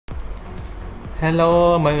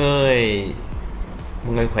Hello mọi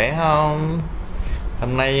người khỏe không?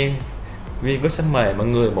 Hôm nay Viên có xin mời mọi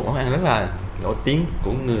người một món ăn rất là nổi tiếng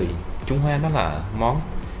của người Trung Hoa, đó là món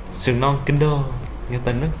sườn non Kinh Đô. Nghe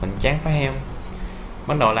tên rất hoành tráng phải không?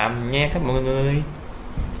 Bắt đầu làm nha các mọi người.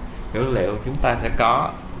 Nguyên liệu chúng ta sẽ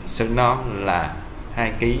có sườn non là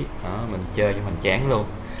 2 kg, mình chơi cho hoành tráng luôn.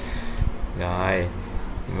 Rồi,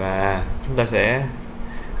 và chúng ta sẽ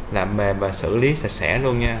làm mềm và xử lý sạch sẽ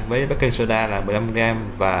luôn nha, với baking soda là 15g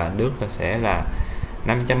và nước là sẽ là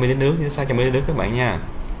 500ml nước đến 600ml nước các bạn nha.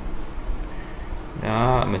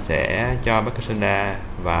 Đó, mình sẽ cho baking soda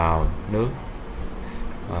vào nước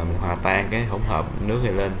và mình hòa tan cái hỗn hợp nước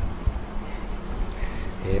này lên.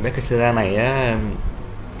 Thì baking soda này á,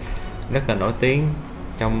 rất là nổi tiếng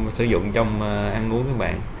trong sử dụng trong ăn uống các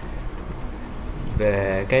bạn.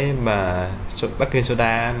 Về cái mà baking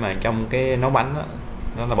soda mà trong cái nấu bánh đó,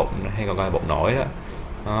 nó là bột hay còn gọi là bột nổi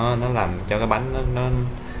đó, nó làm cho cái bánh nó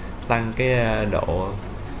tăng cái độ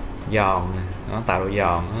giòn, nó tạo độ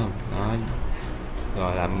giòn đó,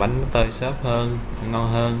 rồi làm bánh nó tơi xốp hơn,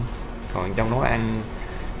 ngon hơn. Còn trong nấu ăn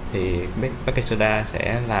thì baking soda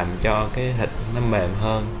sẽ làm cho cái thịt nó mềm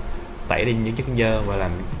hơn, tẩy đi những chất dơ và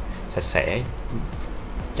làm sạch sẽ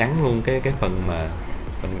trắng luôn cái phần mà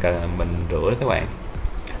mình rửa các bạn.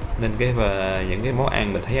 Nên những cái món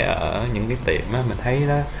ăn mình thấy ở những cái tiệm á, mình thấy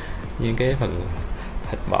đó, những cái phần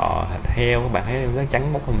thịt bò, thịt heo các bạn thấy nó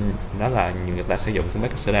trắng bóc không, đó là người ta sử dụng cái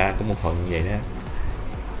baking soda của một phần như vậy đó.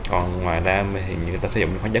 Còn ngoài ra thì người ta sử dụng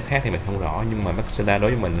những hóa chất khác thì mình không rõ, nhưng mà baking soda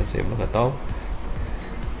đối với mình nó sử dụng rất là tốt.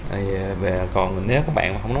 Còn nếu các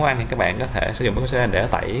bạn không nấu ăn thì các bạn có thể sử dụng baking soda để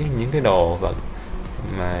tẩy những cái đồ vật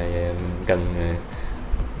mà cần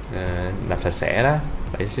làm sạch sẽ đó,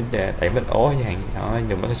 tẩy vết ố chẳng hạn đó,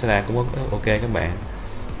 dùng baking soda cũng ok các bạn.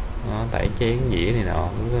 Đó, tẩy chén dĩa này nọ,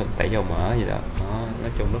 tẩy dầu mỡ gì đó.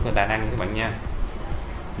 Nói chung rất là đa năng các bạn nha.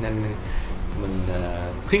 Nên mình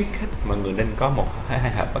khuyến khích mọi người nên có một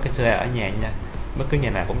hai hộp baking soda ở nhà nha, bất cứ nhà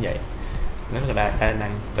nào cũng vậy. Rất là đa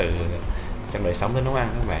năng từ trong đời sống đến nấu ăn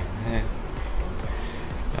các bạn.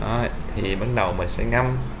 Đó, thì bắt đầu mình sẽ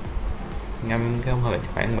ngâm cái hỗn hợp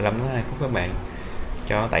khoảng 15 đến 20 phút các bạn,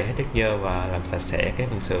 cho tẩy hết chất dơ và làm sạch sẽ cái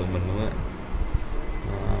phần sườn mình luôn á.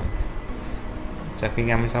 Sau khi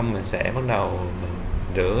ngâm xong mình sẽ bắt đầu mình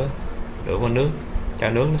rửa qua nước, cho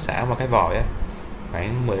nước nó xả vào cái vòi á,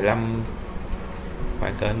 khoảng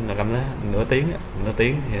cỡ 15 đến nửa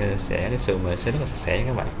tiếng thì cái sườn mình sẽ rất là sạch sẽ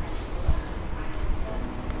các bạn.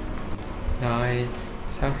 Rồi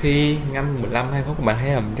sau khi ngâm 15-20 phút các bạn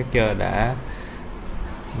thấy không, chất dơ đã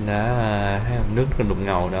thấy không, nước nó đục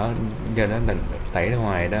ngầu đó, giờ nó tẩy ra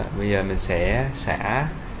ngoài đó. Bây giờ mình sẽ xả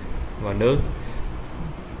vào nước.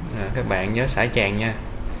 Các bạn nhớ xả tràn nha.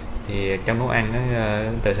 Thì trong nấu ăn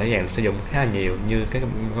từ xả tràn sử dụng khá là nhiều, như cái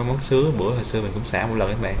món sứa bữa hồi xưa mình cũng xả một lần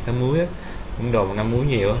các bạn, xả muối á, những đồ mà ngâm muối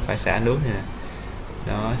nhiều á, phải xả nước nè.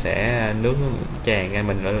 Nó sẽ nước nó tràn ra,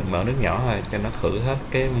 mình mở nước nhỏ thôi cho nó khử hết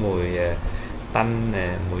cái mùi tanh nè,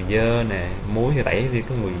 mùi dơ nè, muối thì tẩy đi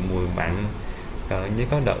cái mùi mặn. Rồi như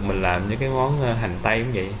có đợt mình làm những cái món hành tây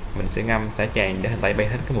cũng vậy, mình sẽ ngâm xả tràn để hành tây bay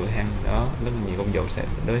hết cái mùi hăng đó. Rất nhiều công dụng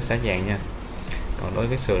đối với xả tràn nha. Còn đối với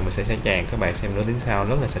cái sườn mình sẽ xả tràn, các bạn xem nửa tiếng sau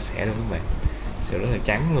rất là sạch sẽ luôn các bạn, sườn rất là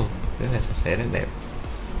trắng luôn, rất là sạch sẽ, rất đẹp.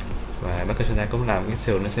 Và baking soda cũng làm cái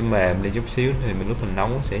sườn nó sẽ mềm đi chút xíu, thì lúc mình nấu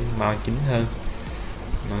sẽ mau chín hơn,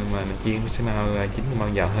 mà mình chiên sẽ mau chín, mau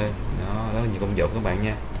giòn hơn đó. Rất là nhiều công dụng các bạn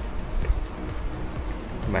nha.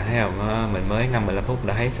 Bạn thấy không, mình mới ngâm 15 phút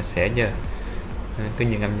đã thấy sạch sẽ chưa, cứ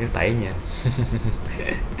như ngâm nước tẩy nha.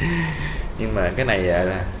 Nhưng mà cái này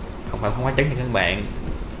là không phải hóa chất nha các bạn,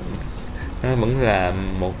 nó vẫn là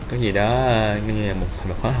một cái gì đó như là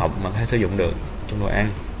một hóa học mà có thể sử dụng được trong đồ ăn,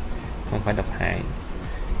 không phải độc hại,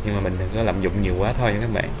 nhưng mà mình đừng có lạm dụng nhiều quá thôi nha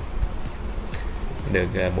các bạn. Được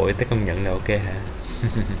Bộ Y tế công nhận là ok hả?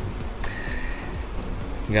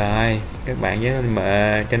 Rồi các bạn nhớ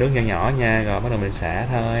mà cho nước nhỏ nhỏ nha, rồi bắt đầu mình xả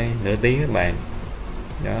thôi, nửa tiếng các bạn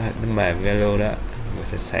đó, nó mềm ra luôn đó, và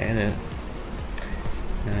sạch sẽ nữa.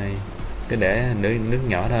 Rồi, cứ để nước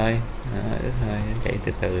nhỏ thôi đó, ít thôi, chảy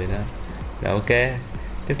từ từ đó. Rồi ok,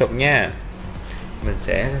 tiếp tục nha. Mình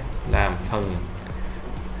sẽ làm phần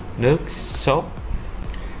nước sốt.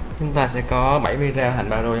 Chúng ta sẽ có 70g hành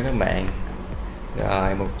bao rô nha các bạn.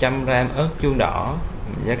 Rồi 100g ớt chuông đỏ,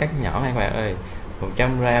 nhớ cắt nhỏ nha các bạn ơi.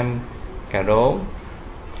 100g cà rốt,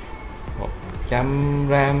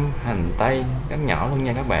 100g hành tây cắt nhỏ luôn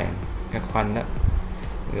nha các bạn, cắt khoanh đó.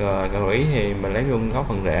 Rồi cà rỉ thì mình lấy luôn gốc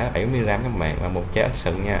phần rễ 70g các bạn, và một trái ớt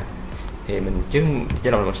sừng nha. Thì mình chứ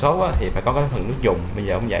chế độ một số á, thì phải có cái phần nước dùng. Bây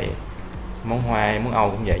giờ cũng vậy, món Hoa, món Âu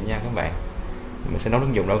cũng vậy nha các bạn. Mình sẽ nấu nước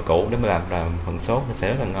dùng rau củ để mình làm phần sốt, mình sẽ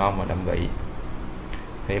rất là ngon và đậm vị.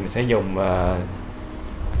 thì mình sẽ dùng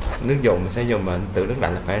nước dùng, mình sẽ dùng từ nước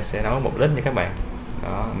lạnh là sẽ nấu 1 lít nha các bạn.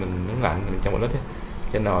 Đó, mình nước lạnh mình cho 1 lít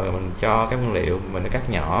trên nồi, rồi mình cho các nguyên liệu mình cắt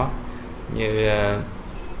nhỏ như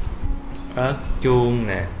ớt chuông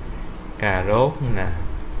nè, cà rốt nè,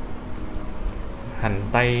 hành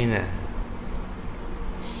tây nè,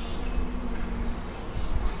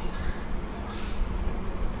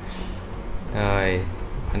 rồi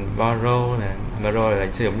hành baro nè. Hành baro là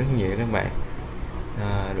sử dụng rất nhiều các bạn.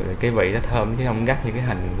 Rồi cái vị nó thơm chứ không gắt như cái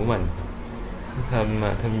hành của mình, nó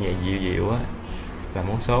thơm nhẹ dịu dịu á, là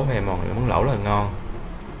món số hay món lẩu rất là ngon.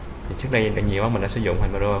 Thì trước đây đã nhiều quá mình đã sử dụng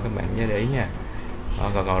hành baro, các bạn nhớ để ý nha.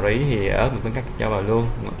 Còn ngò rí thì ớt mình cũng cắt cho vào luôn.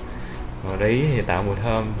 Ngò rí thì tạo mùi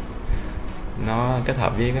thơm, nó kết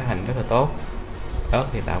hợp với cái hành rất là tốt. Ớt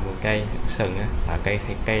thì tạo mùi cay, sừng á, tạo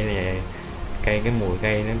cây này, cây cái mùi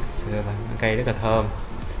cây nó cây rất là thơm.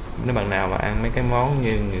 Nếu bạn nào mà ăn mấy cái món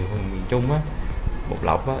như người miền Trung á, bột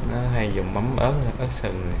lọc á, nó hay dùng mắm ớt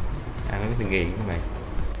sừng này, ăn rất là nghiền các bạn.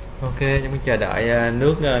 Ok, trong khi chờ đợi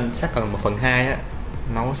nước sắp còn 1/2 á,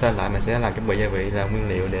 nấu sơ lại mình sẽ làm chuẩn bị gia vị là nguyên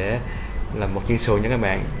liệu để làm một chiên xù nha các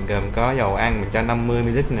bạn. Gồm có dầu ăn mình cho 50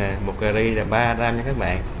 ml nè, bột cà ri là 3 gram nha các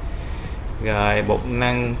bạn. Rồi bột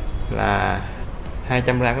năng là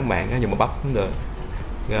 200 gram các bạn, có dùng bột bắp cũng được.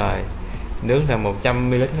 Rồi nước là 100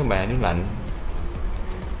 ml các bạn, nước lạnh.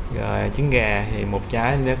 Rồi trứng gà thì 1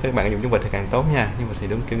 trái, nếu các bạn dùng trứng vịt thì càng tốt nha, nhưng mà thì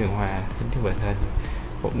đúng kiểu người Hòa tính trứng vịt hơn.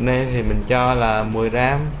 Bột nêm thì mình cho là 10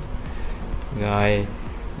 gram. Rồi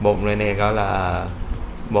bột này gọi là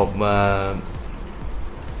bột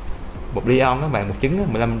Lion các bạn, bột trứng đó,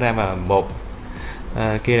 15 gram, và bột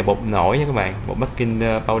kia là bột nổi nha các bạn, bột baking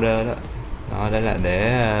powder đó. Đó, đây là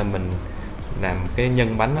để mình làm cái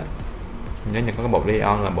nhân bánh đó. Nhớ nhận có cái bột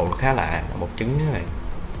Lion là bột khá lạ, là bột trứng các bạn.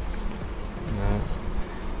 Đó.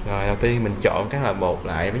 Rồi đầu tiên mình trộn các loại bột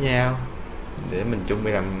lại với nhau để mình chuẩn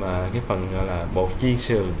bị làm cái phần gọi là bột chiên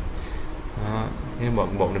sườn. Đó, cái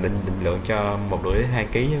bột này định lượng cho 1,5 đến 2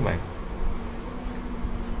 kg các bạn.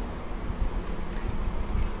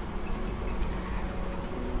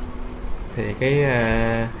 Thì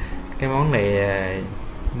cái món này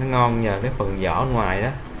nó ngon nhờ cái phần vỏ ngoài đó,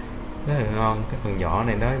 rất là ngon. Cái phần vỏ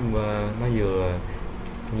này nó vừa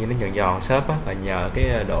như nó giòn xốp á, và nhờ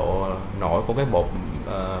cái độ nổi của cái bột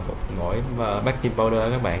nổi baking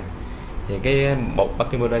powder các bạn. Thì cái bột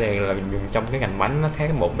baking powder này là dùng trong cái ngành bánh, nó khác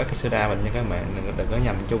cái bột baking soda mình nha các bạn, đừng có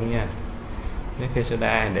nhầm chung nha. Baking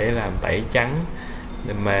soda để làm tẩy trắng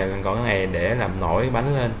mềm, còn cái này để làm nổi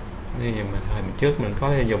bánh lên. Nhưng mà hồi trước mình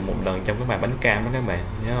có dùng một lần trong cái bài bánh cam đó các bạn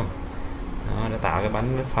nhớ không? Đó, để tạo cái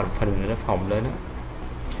bánh nó phình nó phồng lên đó.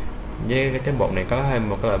 Với cái bột này có thêm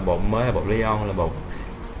một cái loại bột mới là bột Lion, là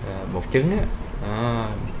bột trứng á. Đó,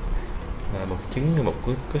 bột trứng, bột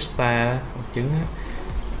Costa, bột trứng á,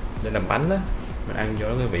 để làm bánh đó. Mình ăn cho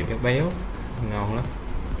nó cái vị béo ngon lắm.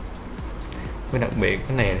 Với đặc biệt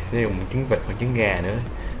cái này sẽ dùng trứng vịt hoặc trứng gà nữa,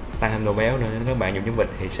 tăng thêm độ béo nữa. Nếu các bạn dùng trứng vịt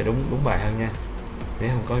thì sẽ đúng bài hơn nha, nếu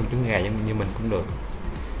không có dùng trứng gà như mình cũng được.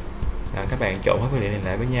 Các bạn trộn hết nguyên liệu này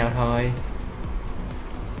lại với nhau thôi,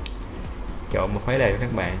 trộn một khuấy đều với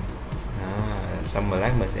các bạn. Đó, xong rồi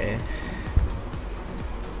lát mình sẽ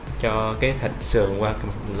cho cái thịt sườn qua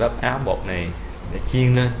lớp áo bột này để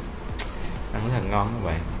chiên lên, ăn rất là ngon các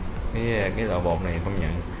bạn. Cái loại bột này công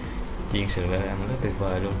nhận chiên sườn lên ăn rất tuyệt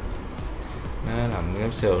vời luôn. Nó làm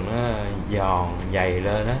cái sườn nó giòn dày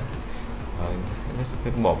lên đó, rồi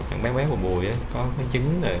cái bột béo béo bùi á, có cái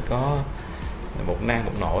trứng rồi có bột nang,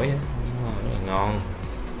 bột nổi á, rất là ngon.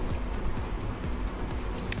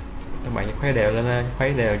 Các bạn khuấy đều lên,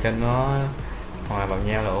 khuấy đều cho nó hòa vào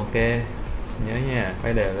nhau là ok. Nhớ nha,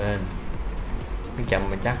 khuấy đều lên, cứ chậm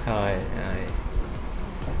mà chắc thôi.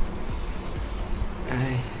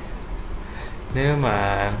 Nếu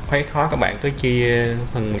mà khuấy khó các bạn cứ chia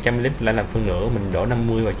phần 100 ml lại làm phân nửa, mình đổ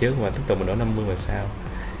 50 vào trước và tiếp tục mình đổ 50 vào sau.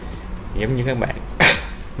 Giống như các bạn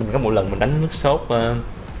mình có một lần mình đánh nước sốt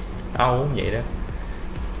Âu cũng vậy đó.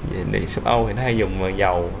 Để sốt Âu thì nó hay dùng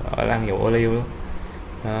dầu, ở ăn dầu ô liu đó.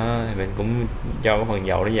 Thì mình cũng cho cái phần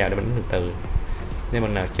dầu đó vào để mình đánh từ từ. Nếu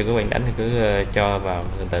bạn nào chưa có quen đánh thì cứ cho vào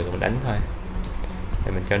từ từ mình đánh thôi.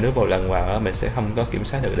 Thì mình cho nước một lần vào đó, mình sẽ không có kiểm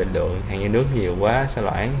soát được định lượng, hàng như nước nhiều quá sẽ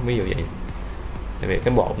loãng, ví dụ vậy. Tại vì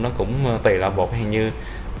cái bột nó cũng tùy loại bột, hàng như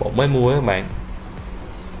bột mới mua các bạn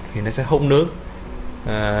thì nó sẽ hút nước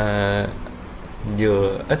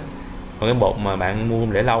vừa ít, còn cái bột mà bạn mua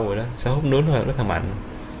để lâu rồi đó sẽ hút nước rất là mạnh.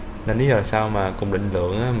 Nên lý do là sao mà cùng định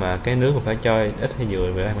lượng á, mà cái nước phải cho ít hay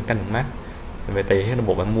vừa để bạn canh bằng mắt. Về tùy cái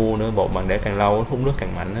bột bạn mua nữa, bột bạn để càng lâu hút nước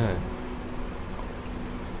càng mạnh nữa.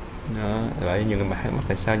 Đó, vậy nhiều người mà thắc mắc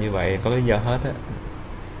tại sao như vậy, có lý do hết á.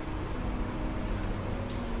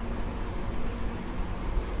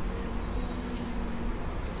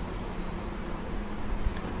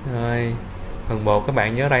 Rồi phần bột các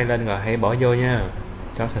bạn nhớ đây lên rồi hãy bỏ vô nha,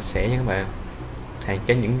 cho sạch sẽ nha các bạn, hạn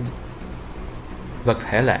chế những vật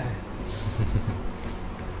thể lạ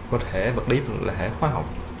có thể vật lý là thể hóa học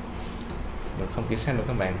mình không kiểm soát được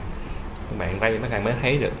các bạn vay các bạn mới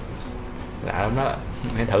thấy được, lạ lắm đó.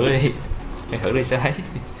 Hãy thử đi sẽ thấy.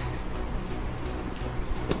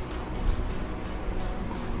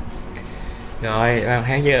 Rồi bạn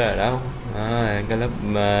thấy chưa đó, cái lớp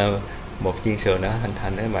một chiên sườn đó hình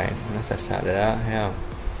thành đấy các bạn, nó sạch sạch rồi đó, thấy không?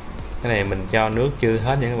 Cái này mình cho nước chưa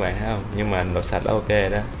hết nha các bạn, thấy không? Nhưng mà độ sạch ok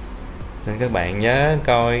đó, nên các bạn nhớ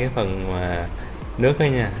coi cái phần mà nước đó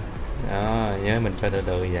nha. Đó, nhớ mình cho từ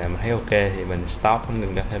từ và mình thấy ok thì mình stop, không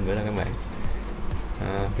đừng cho thêm nữa đâu các bạn.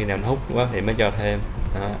 Khi nào nó hút quá thì mới cho thêm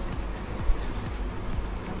đó.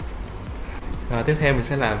 Rồi, tiếp theo mình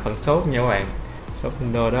sẽ làm phần sốt nha các bạn. Sốt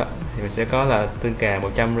Kinh Đô đó thì mình sẽ có là tương cà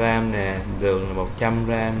 100g nè, đường là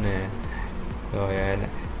 100g nè, rồi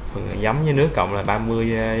phần giấm với nước cộng là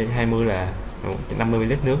 20 là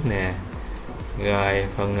 50ml nước nè, rồi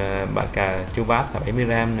phần bạc cà chua bát là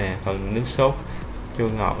 70g nè, phần nước sốt chua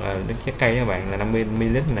ngọt là nước trái cây các bạn là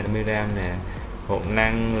 50ml là 50g nè, bột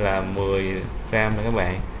năng là 10g nè các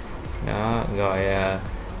bạn đó, rồi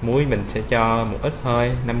muối mình sẽ cho một ít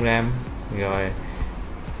thôi 5g, rồi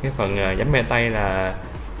cái phần giấm me tây là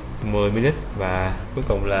 10ml và cuối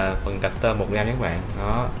cùng là phần gạch tôm 1g các bạn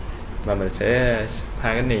đó. Và mình sẽ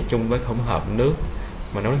pha cái này chung với hỗn hợp nước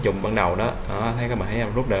mà nấu dùng ban đầu đó, thấy các bạn thấy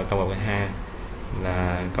em rút được cộng 1/2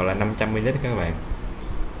 là còn là 500ml các bạn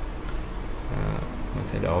đó, mình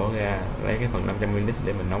sẽ đổ ra lấy cái phần 500ml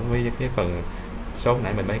để mình nấu với cái phần sốt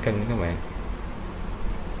nãy mình mới cân các bạn.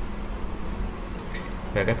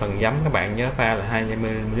 Về cái phần giấm các bạn nhớ pha là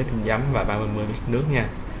 20ml giấm và 30ml nước nha,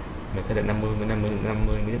 mình sẽ được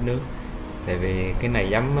 50ml nước, tại vì cái này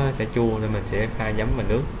giấm sẽ chua nên mình sẽ pha giấm và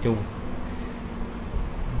nước chung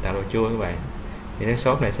tạo độ chua các bạn. Thì nước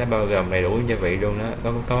sốt này sẽ bao gồm đầy đủ gia vị luôn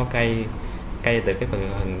đó, có cay từ cái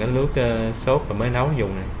phần cái nước sốt mà mới nấu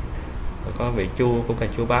dùng này, có vị chua của cà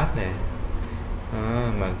chua bát nè đó,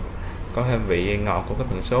 mà có thêm vị ngọt của cái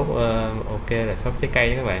phần sốt ok là sốt trái cây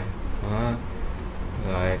đó các bạn đó.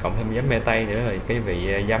 Rồi cộng thêm giấm me tây nữa là cái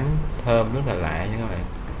vị giấm thơm rất là lạ nha các bạn.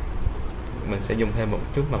 Mình sẽ dùng thêm một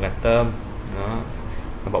chút mà gạch tôm đó,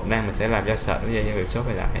 và bột năng mình sẽ làm cho sệt với gia vị sốt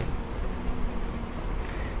này lại.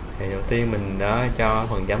 Thì đầu tiên mình đó cho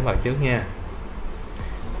phần giấm vào trước nha,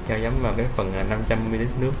 cho giấm vào cái phần 500ml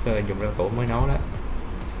nước dùng rau củ mới nấu đó.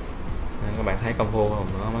 Các bạn thấy công phu không?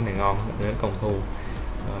 Nó món này ngon nữa công phu.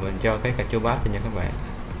 Mình cho cái cà chua bát cho nha các bạn.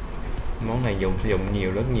 Món này sử dụng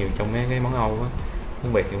rất nhiều trong mấy cái món Âu á.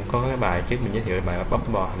 Đặc biệt cũng có cái bài trước mình giới thiệu bài bắp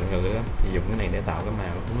bò mọi người đó, thì dùng cái này để tạo cái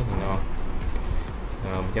màu cũng rất là ngon.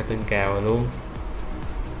 Rồi mình cho tương cà vào luôn,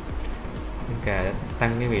 tương cà để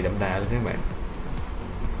tăng cái vị đậm đà lên các bạn.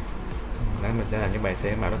 Đó, mình sẽ làm cho bạn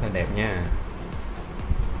sẽ màu rất là đẹp nha.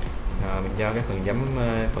 Rồi mình cho cái phần giấm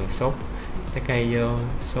phần sốt trái cây vô,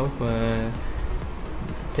 sốt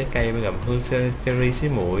trái cây với gồm hương cherry xí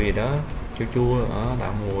muội gì đó, chua chua đó,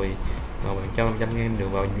 tạo mùi. Rồi mình cho 100g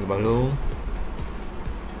đường vào luôn.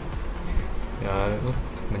 Rồi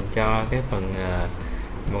mình cho cái phần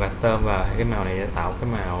một gạch tôm vào cái màu này để tạo cái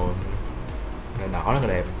màu đỏ rất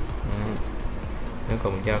là đẹp. Nó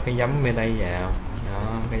cùng cho cái giấm me tây vào đó,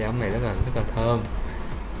 cái giấm này rất là thơm,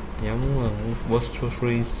 giống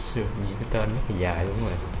Worcestershire gì cái tên rất là dài luôn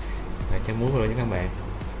rồi. Rồi cho muối vào nha các bạn.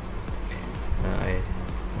 Rồi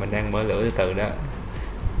mình đang mở lửa từ từ đó,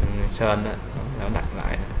 sên đó, nó đặt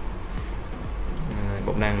lại đó.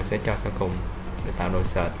 Bột năng mình sẽ cho sau cùng để tạo độ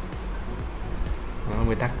sệt.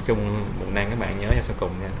 Quy tắc chung bột năng các bạn nhớ cho sau cùng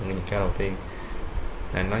nha, đừng cho đầu tiên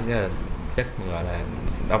là nói là chất gọi là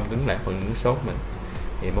đông cứng lại phần nước sốt mình.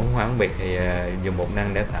 Thì món Hoa biệt thì dùng bột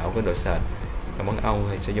năng để tạo cái độ sệt, còn món Âu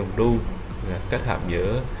thì sẽ dùng đu là kết hợp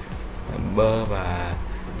giữa bơ và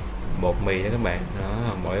bột mì đó các bạn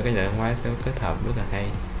đó, mỗi cái nền văn hóa sẽ kết hợp rất là hay.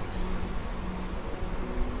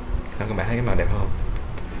 Các bạn thấy cái màu đẹp không?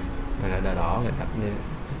 Là đỏ rồi, rất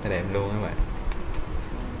là đẹp luôn các bạn.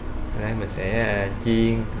 Ở đây mình sẽ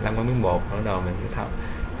chiên 5 cái miếng bột, ở đầu mình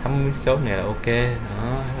thấm miếng sốt này là ok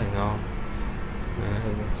đó, rất là ngon.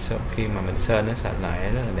 Sau khi mà mình sên nó sạch lại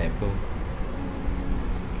rất là đẹp luôn.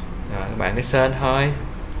 Rồi các bạn cái sên thôi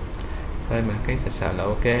mà cái sạch là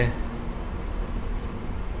ok.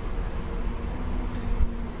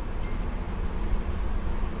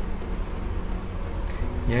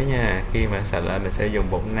 Nhớ nha, khi mà sạch lại mình sẽ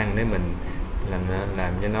dùng bột năng để mình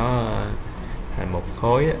làm cho nó thành một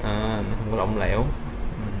khối, nó không có lỏng lẻo.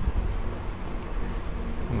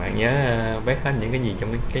 Các bạn nhớ vét hết những cái gì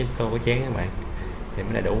trong cái tô của chén các bạn thì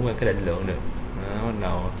mới đầy đủ cái định lượng được. Nó bắt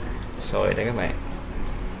đầu sôi đây các bạn.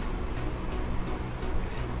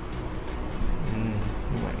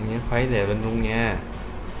 nhớ khuấy đều lên luôn nha.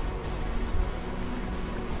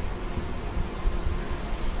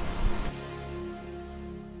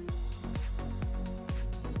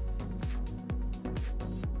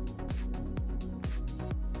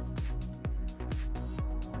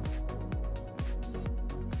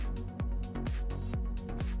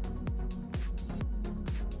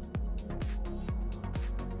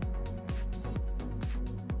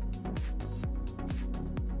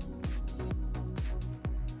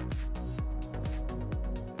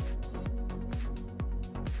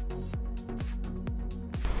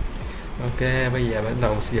 Ok, bây giờ bắt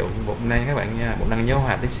đầu sử dụng bột năng các bạn nha. Bột năng nhớ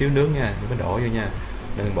hòa tí xíu nước nha, đừng có đổ vô nha,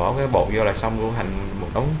 đừng bỏ cái bột vô là xong luôn, thành một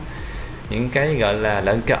đống những cái gọi là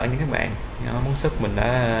lợn cợn nha các bạn. Món súp mình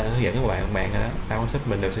đã hướng dẫn các bạn rồi đó, đa món súp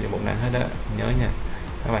mình đều sử dụng bột năng hết đó, nhớ nha.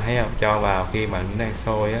 Các bạn thấy không, cho vào khi mà nó đang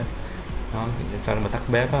sôi á, sau đó mình tắt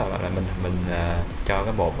bếp á, là mình cho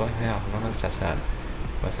cái bột á, thấy không, nó sệt sệt.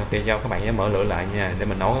 Và sau khi cho các bạn nhớ mở lửa lại nha, để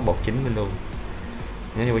mình nấu cái bột chín lên luôn.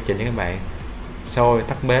 Nhớ cho quy trình nha các bạn, sôi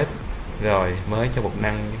tắt bếp rồi mới cho bột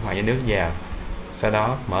năng hòa với nước vào, sau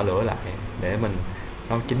đó mở lửa lại để mình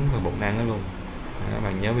nấu chín phần bột năng đó luôn. Các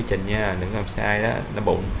bạn nhớ quy trình nha, đừng làm sai đó, nó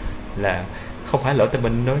bụng là không phải lỗi từ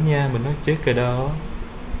mình đó nha, mình nói trước cơ đó.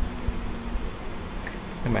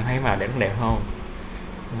 Các bạn thấy màu đẹp không?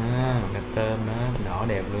 Cà tôm nó đỏ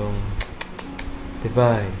đẹp luôn, tuyệt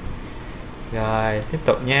vời. Rồi tiếp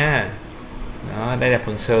tục nha. Đó, đây là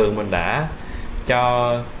phần sườn mình đã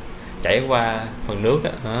cho chảy qua phần nước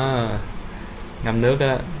đó, ngâm nước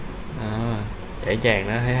đó, chảy tràn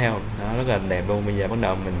đó, thấy không, nó rất là đẹp luôn. Bây giờ bắt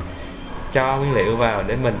đầu mình cho nguyên liệu vào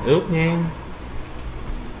để mình ướp nha.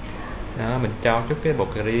 Đó, mình cho chút cái bột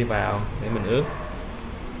cà ri vào để mình ướp.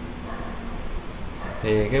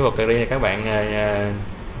 Thì cái bột cà ri này các bạn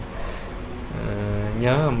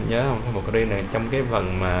nhớ không cái bột cà ri này trong cái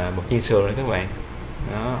phần mà bột chiên sườn này các bạn.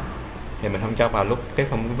 Đó, thì mình không cho vào lúc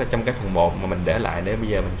trong cái phần bột mà mình để lại, để bây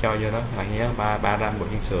giờ mình cho vô đó. Các bạn nhớ 3 gram bột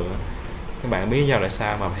chiên sườn. Các bạn biết do là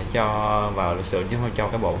sao mà phải cho vào sườn chứ không cho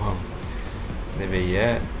cái bột không? Tại vì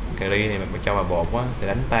cà ri này mình cho vào bột á, sẽ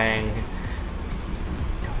đánh tan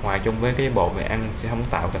hòa chung với cái bột này, ăn sẽ không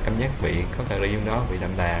tạo ra cảm giác vị có cà ri trong đó, vị đậm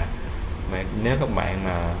đà. Mà nếu các bạn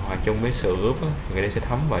mà hòa chung với sườn ướp á, thì cà ri sẽ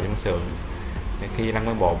thấm vào trong sườn. Khi lăn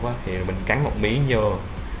với bột á, thì mình cắn một miếng vô.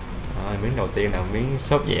 Miếng đầu tiên là miếng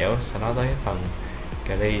xốp dẻo, sau đó tới phần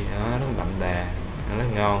cà ri nó rất đậm đà, nó rất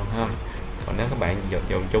ngon ha. Còn nếu các bạn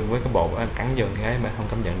dùng chung với cái bột á, cắn vô cái mà không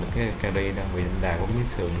cảm nhận được cái cà ri đang bị đậm đà của miếng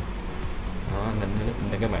sườn đó,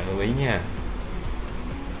 nên các bạn lưu ý nha.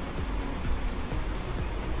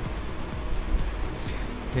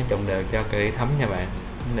 Cái trộn đều cho cà ri thấm nha bạn,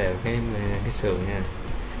 đều cái sườn nha.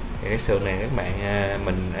 Cái sườn này các bạn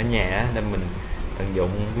mình ở nhà nên mình tận dụng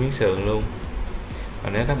miếng sườn luôn.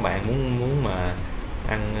 Còn nếu các bạn muốn mà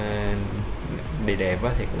ăn đi đẹp á,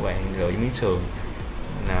 thì các bạn lựa miếng sườn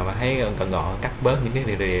nào mà thấy còn gọn, cắt bớt những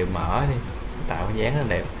cái rìa mỡ đi, tạo cái dáng nó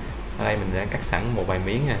đẹp. Ở đây mình đã cắt sẵn một vài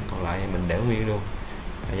miếng nha, còn lại mình để nguyên luôn.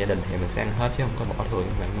 Ở gia đình thì mình sẽ ăn hết chứ không có bỏ thừa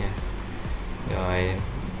các bạn nha. Rồi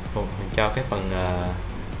mình cho cái phần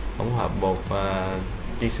hỗn hợp bột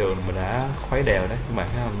chiên sườn mình đã khuấy đều đấy, các bạn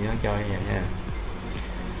thấy không, nhớ cho như vậy nha.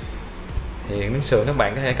 Thì miếng sườn các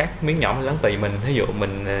bạn có thể cắt miếng nhỏ lớn tùy mình. Ví dụ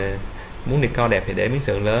mình muốn decor đẹp thì để miếng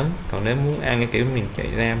sườn lớn, còn nếu muốn ăn cái kiểu miền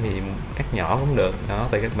Nam thì cắt nhỏ cũng được, đó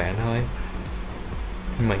tùy các bạn thôi.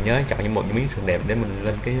 Nhưng mà nhớ chọn những miếng sườn đẹp để mình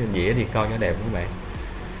lên cái dĩa decor cho đẹp các bạn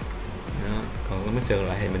đó. Còn cái miếng sườn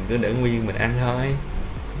lại thì mình cứ để nguyên mình ăn thôi,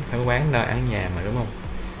 phải quán đâu, ăn nhà mà, đúng không?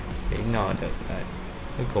 Vị ngon được rồi.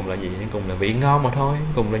 Cuối cùng là gì? Cuối cùng là vị ngon mà thôi.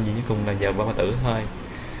 Cuối cùng là gì? Cuối cùng là giờ ba tử thôi.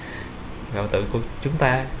 Ba tử của chúng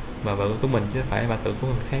ta, bà vợ của mình chứ không phải bà tử của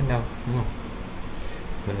người khác đâu, đúng không?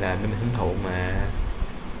 Mình làm để mình hưởng thụ mà.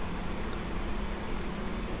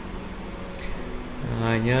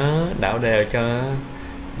 Rồi nhớ đảo đều cho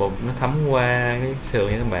bột nó thấm qua cái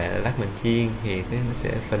sườn nha các bạn. Lát mình chiên thì nó sẽ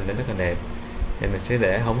phình lên rất là đẹp. Thì mình sẽ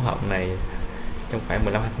để hỗn hợp này trong khoảng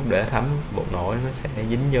 15-20 phút để thấm. Bột nổi nó sẽ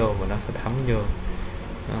dính vô và nó sẽ thấm vô.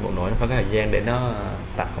 Bột nổi nó phải có thời gian để nó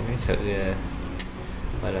tạo cái sự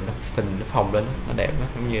gọi là nó phình, nó phồng lên, nó đẹp, nó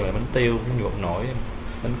giống như là bánh tiêu, giống như bột nổi,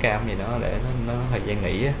 bánh cam gì đó, để nó thời gian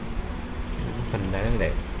nghỉ á, nó phình lại rất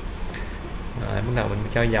đẹp. Rồi, bắt đầu mình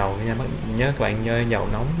cho dầu nha, nhớ các bạn cho dầu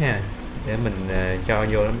nóng nha, để mình cho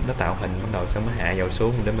vô nó tạo hình. Bắt đầu xong mới hạ dầu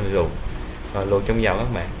xuống để mình luộc, rồi luộc trong dầu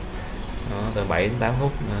các bạn đó, từ 7 đến 8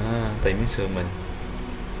 phút đó, tùy miếng sườn mình.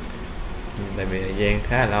 Tại vì thời gian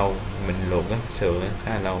khá là lâu, mình luộc á sườn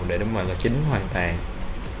khá là lâu để mà nó chín hoàn toàn.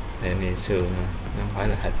 Này sườn nó không phải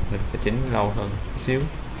là thịt nên sẽ chín lâu hơn xíu,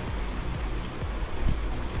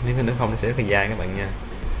 nếu không nó sẽ rất là dai các bạn nha.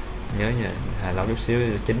 nhớ nha, hài lâu chút xíu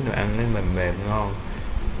chín rồi ăn nó mềm mềm ngon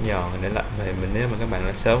giòn để lại về mình. Nếu mà các bạn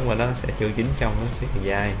là sớm qua đó sẽ chưa chín trong, nó sẽ còn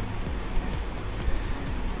dai.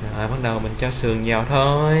 Rồi bắt đầu mình cho sườn vào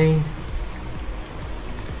thôi.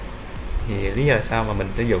 Thì lý do là sao mà mình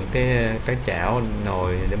sử dụng cái chảo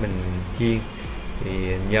nồi để mình chiên,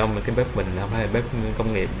 thì do mà cái bếp mình không phải bếp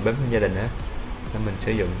công nghiệp, bếp gia đình á, nên mình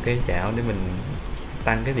sử dụng cái chảo để mình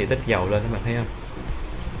tăng cái diện tích dầu lên, các bạn thấy không?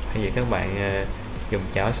 Hay vì các bạn dùng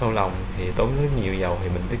chảo sâu lòng thì tốn rất nhiều dầu, thì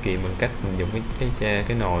mình tiết kiệm bằng cách mình dùng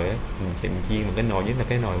cái nồi á, mình chiên bằng cái nồi, nhất là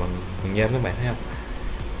cái nồi bằng nhôm, các bạn thấy không?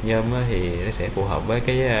 Nhôm á thì nó sẽ phù hợp với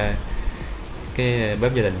cái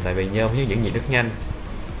bếp gia đình, tại vì nhôm hướng dẫn nhiệt rất nhanh,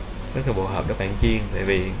 rất là phù hợp để bạn chiên. Tại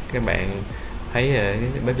vì các bạn thấy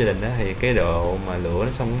cái bếp gia đình đó thì cái độ mà lửa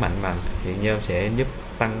nó không mạnh bằng, thì nhôm sẽ giúp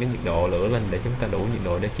tăng cái nhiệt độ lửa lên để chúng ta đủ nhiệt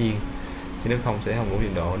độ để chiên, chứ nếu không sẽ không đủ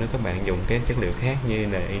nhiệt độ. Nếu các bạn dùng cái chất liệu khác như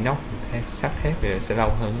là inox hay sắt thép thì sẽ lâu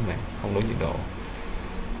hơn, các bạn không đủ nhiệt độ.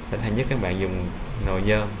 Nên hay nhất các bạn dùng nồi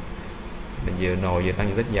nhôm, mình vừa nồi vừa tăng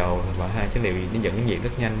diện tích dầu, và hai chất liệu nó dẫn nhiệt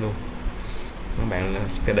rất nhanh luôn. Các bạn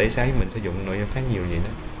để sáng mình sử dụng nồi nhôm khá nhiều vậy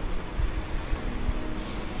đó.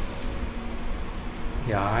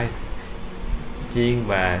 Rồi chiên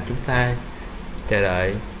và chúng ta chờ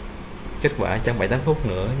đợi kết quả trong 7-8 phút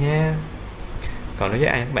nữa nhé. Còn đối với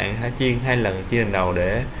ăn, các bạn hãy chiên 2 lần, chiên lần đầu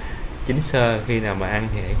để chín sơ, khi nào mà ăn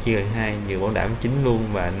thì hãy chiên lần 2, vừa bảo đảm chín luôn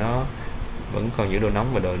và nó vẫn còn giữ độ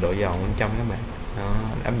nóng và độ giòn bên trong các bạn. Nó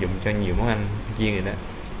áp dụng cho nhiều món ăn chiên rồi đó.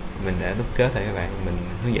 Mình đã đúc kết rồi các bạn, mình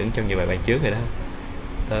hướng dẫn trong nhiều bài trước rồi đó.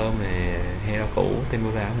 Tôm nè, heo rau củ,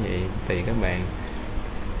 tempura cũng vậy, tùy các bạn.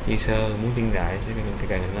 Chiên sơ, muốn chiên đại sẽ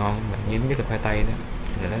càng ngon, bạn nhớ nhất là khoai tây đó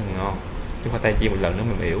là rất là ngon, chứ khoai tây chiên một lần nó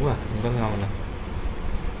mềm yếu à, không có ngon đâu.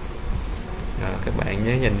 Rồi, các bạn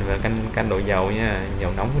nhớ nhìn và canh độ dầu nha,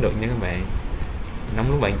 dầu nóng mới được nha các bạn.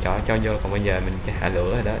 Nóng lúc bạn cho vô, còn bây giờ mình hạ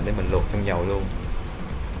lửa rồi đó để mình luộc trong dầu luôn.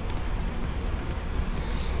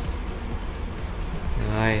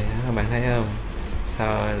 Rồi các bạn thấy không,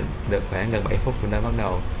 sau được khoảng gần 7 phút mình đã bắt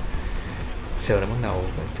đầu, sườn đã bắt đầu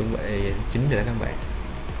chuẩn bị chín rồi đó các bạn,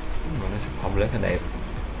 và nó sắc hồng rất là đẹp.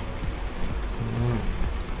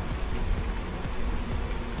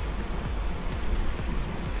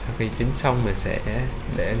 Sau khi chín xong mình sẽ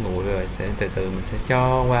để nguội, rồi sẽ từ từ mình sẽ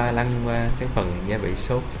cho lăn qua cái phần gia vị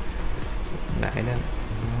sốt nãy đó.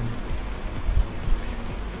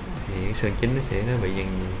 Thì cái sườn chín nó sẽ bị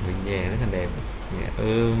vàng rất là đẹp.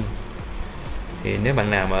 Thì nếu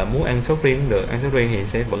bạn nào mà muốn ăn sốt riêng cũng được, ăn sốt riêng thì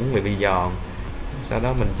sẽ vẫn bị giòn, sau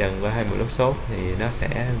đó mình trần qua 20 lớp sốt thì nó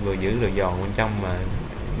sẽ vừa giữ được giòn bên trong, mà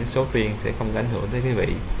cái sốt riêng sẽ không có ảnh hưởng tới cái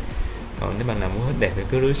vị. Còn nếu bạn nào muốn hết đẹp thì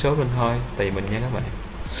cứ rưới sốt lên thôi, tùy mình nha các bạn.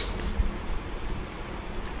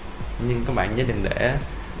 Nhưng các bạn nhớ đừng để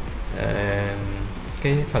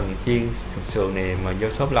cái phần chiên sườn này mà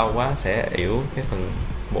vô sốt lâu quá sẽ yểu cái phần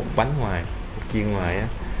bột bánh ngoài, chiên ngoài á,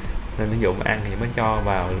 nên ví dụ mà ăn thì mới cho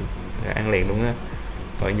vào ăn liền luôn á.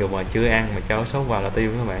 Còn dù mà chưa ăn mà cho sốt vào là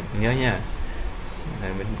tiêu các bạn nhớ nha.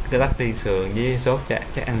 Rồi mình cứ tách riêng sườn với sốt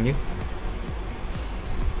chắc ăn nhất.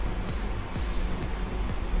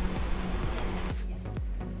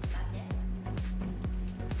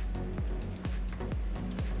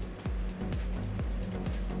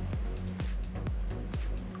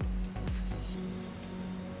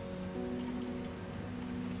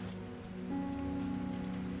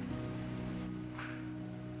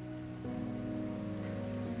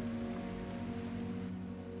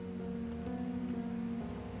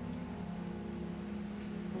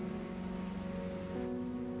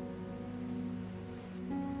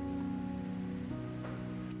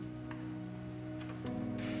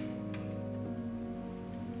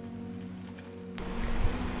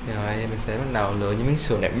 Rồi mình sẽ bắt đầu lựa những miếng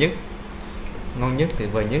sườn đẹp nhất, ngon nhất, tuyệt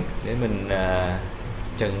vời nhất để mình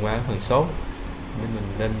trần qua phần sốt để mình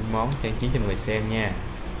lên món trang trí cho người xem nha.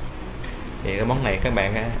 Thì cái món này các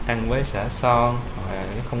bạn ăn với xả son, hoặc là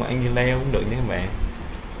không ăn dưa leo cũng được nha các bạn.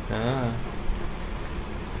 Đó.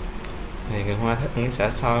 Thì người Hoa thích ăn xả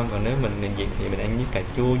son, còn nếu mình người Việt thì mình ăn với cà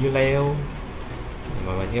chua dưa leo.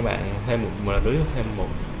 Mà các bạn thêm một lần thêm một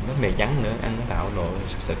lớp mè trắng nữa, ăn nó tạo độ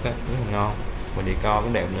sực á, rất là ngon. Và đi co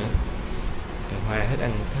cũng đẹp nữa. Người Hoa thích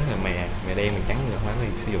ăn rất là mè đen, mè trắng, người Hoa thì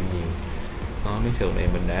sử dụng nhiều. Đó, miếng sườn này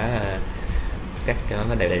mình đã cắt cho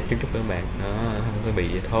nó đẹp chút chút các bạn, nó không có bị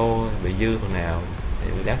thô, bị dư phần nào,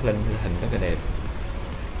 thì mình đắp lên hình rất là đẹp.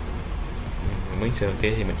 Miếng sườn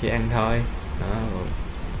kia thì mình chỉ ăn thôi. Đó.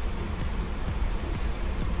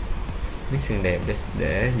 Miếng sườn đẹp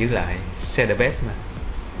để giữ lại, save the best mà,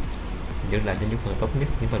 giữ lại cho những phần tốt nhất,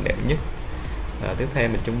 những phần đẹp nhất. Tiếp theo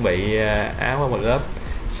mình chuẩn bị áo qua một lớp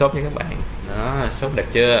sốt nha các bạn. Đó, sốt đẹp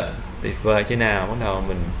chưa? tuyệt vời chứ nào. Bắt đầu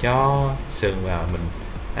mình cho sườn vào, mình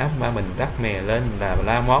áp ba, mình rắc mè lên là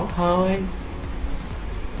la món thôi.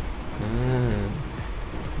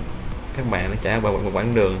 Các bạn nó trải qua một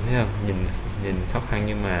quãng đường, thấy không, nhìn khó khăn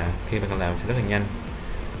nhưng mà khi bạn làm sẽ rất là nhanh.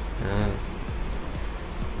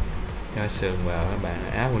 Cho sườn vào, các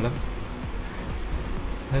bạn áp một lớp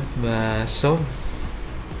sốt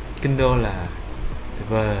kinh đô là tuyệt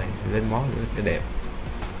vời, lên món rất là đẹp.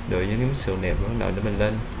 Đợi những miếng sườn đẹp bắt đầu để mình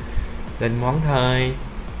lên món thôi.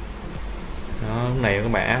 Đó, lúc này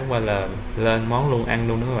các bạn áp qua là lên món luôn, ăn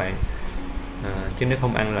luôn đó các bạn. Chứ nếu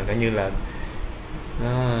không ăn là coi như là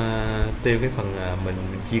nó tiêu cái phần mình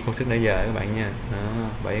chia công sức nãy giờ các bạn nha.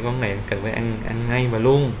 Vậy món này cần phải ăn ngay và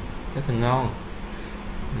luôn, rất là ngon.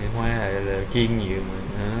 Ngày hoa là chiên nhiều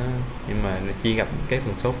mà nhưng mà chiên gặp cái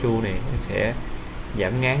phần sốt chua này nó sẽ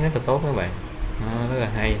giảm ngán rất là tốt các bạn. Rất là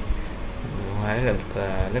hay. Hoa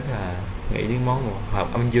rất là nghĩ đến món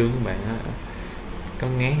hợp âm dương các bạn. Có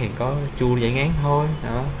ngán thì có chua giải ngán thôi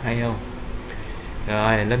đó, hay không?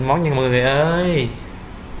 Rồi lên món nha mọi người ơi.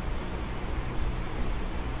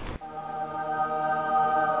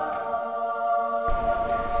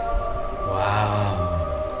 Wow,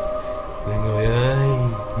 mọi người ơi,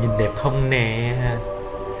 nhìn đẹp không nè?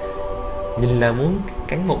 Nhìn là muốn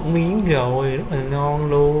cắn một miếng rồi, rất là ngon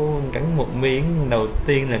luôn. Cắn một miếng đầu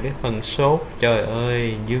tiên là cái phần sốt, trời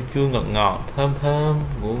ơi, dưa chua ngọt ngọt, thơm thơm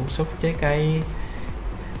của sốt trái cây,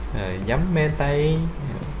 giấm me tây,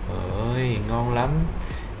 ơi ngon lắm.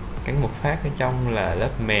 Cắn một phát ở trong là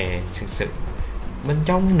lớp mè sực, bên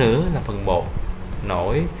trong nữa là phần bột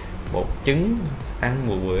nổi, bột trứng ăn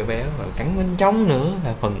mùi bưởi béo, và cắn bên trong nữa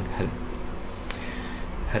là phần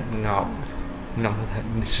thịt ngọt thịt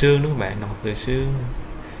xương đó các bạn, ngọt từ xương,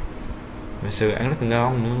 mà sườn ăn rất là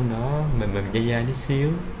ngon nữa, nó mềm dai dai tí xíu.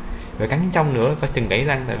 Và cắn trong nữa có chừng gãy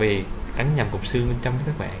răng, tại vì cắn nhầm cục xương bên trong đó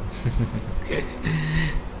các bạn.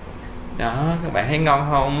 Đó, các bạn thấy ngon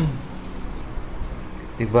không?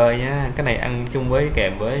 Tuyệt vời nha. Cái này ăn chung với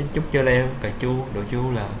kèm với chút dưa leo, cà chua, đồ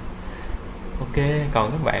chua là ok.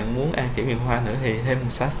 Còn các bạn muốn ăn kiểu miền Hoa nữa thì thêm một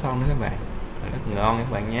sát son nữa các bạn, rất ngon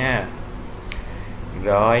các bạn nha.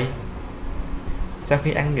 Rồi sau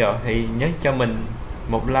khi ăn rồi thì nhớ cho mình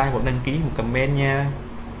một like, một đăng ký, một comment nha.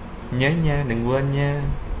 Nhớ nha, đừng quên nha.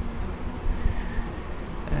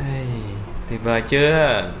 Tuyệt vời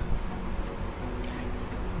chưa?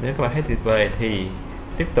 Nếu các bạn thấy tuyệt vời thì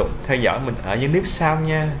tiếp tục theo dõi mình ở những clip sau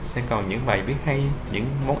nha. Sẽ còn những bài viết hay, những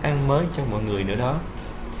món ăn mới cho mọi người nữa đó.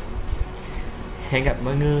 Hẹn gặp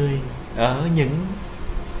mọi người ở những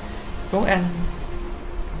món ăn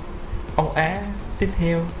Âu Á tiếp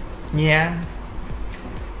theo nha.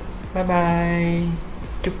 Bye bye.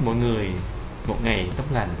 Chúc mọi người một ngày tốt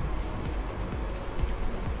lành.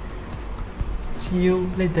 See you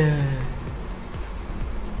later.